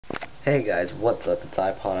Hey guys, what's up? It's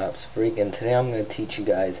iPod Apps Freak, and today I'm going to teach you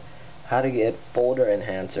guys how to get folder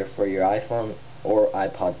enhancer for your iPhone or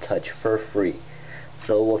iPod Touch for free.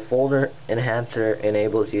 So what folder enhancer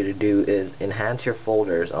enables you to do is enhance your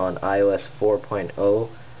folders on iOS 4.0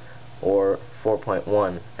 or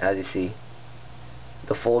 4.1. As you see,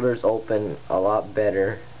 the folders open a lot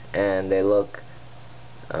better and they look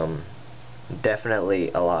definitely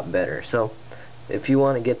a lot better. So if you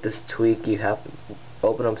want to get this tweak, you have to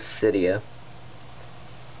open up Cydia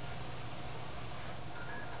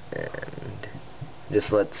and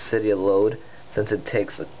just let Cydia load, since it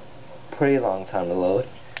takes a pretty long time to load.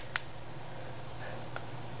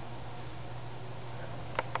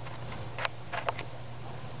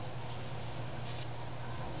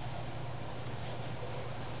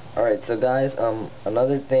 Alright, so guys,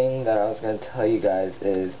 another thing that I was going to tell you guys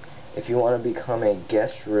is, if you want to become a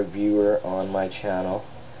guest reviewer on my channel,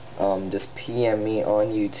 just PM me on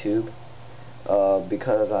YouTube,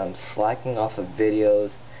 because I'm slacking off of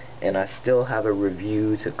videos and I still have a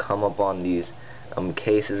review to come up on these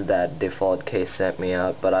cases that Default Case sent me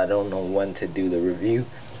out, but I don't know when to do the review.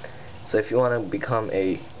 So if you want to become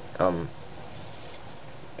a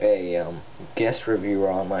guest reviewer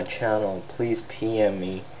on my channel, please PM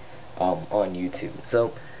me on YouTube.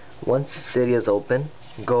 So once Cydia is open,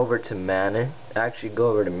 go over to manage,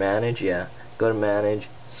 go to manage,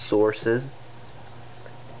 sources,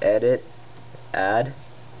 edit, add,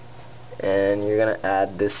 and you're gonna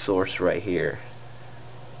add this source right here,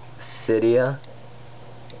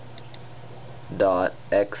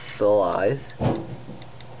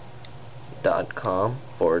 cydia.xalize.com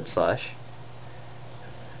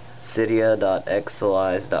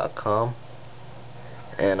cydia.xalize.com,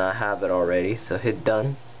 and I have it already, so hit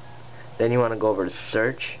done. Then you want to go over to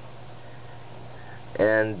search,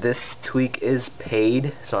 and this tweak is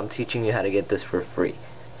paid, so I'm teaching you how to get this for free.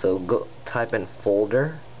 So go type in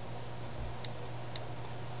folder,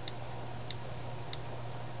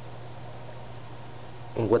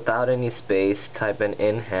 without any space, type in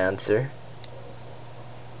enhancer,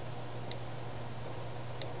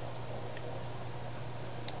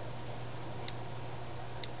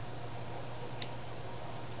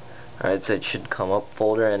 alright, so it should come up,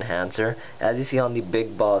 folder enhancer. As you see on the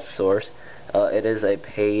Big Boss source, it is a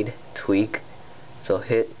paid tweak, so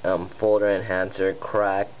hit folder enhancer,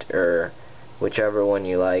 cracked, or whichever one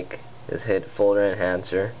you like. Just hit folder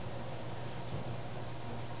enhancer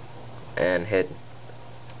and hit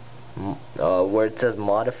where it says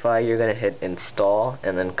modify, you're gonna hit install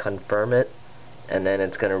and then confirm it, and then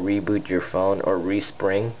it's gonna reboot your phone or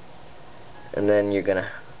respring, and then you're gonna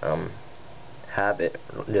have it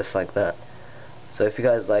just like that. So if you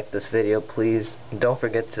guys like this video, please don't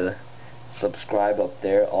forget to subscribe up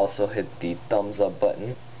there, also hit the thumbs up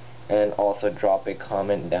button, and also drop a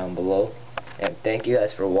comment down below. And thank you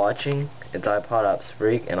guys for watching. It's iPod Apps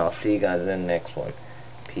Freak, and I'll see you guys in the next one.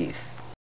 Peace.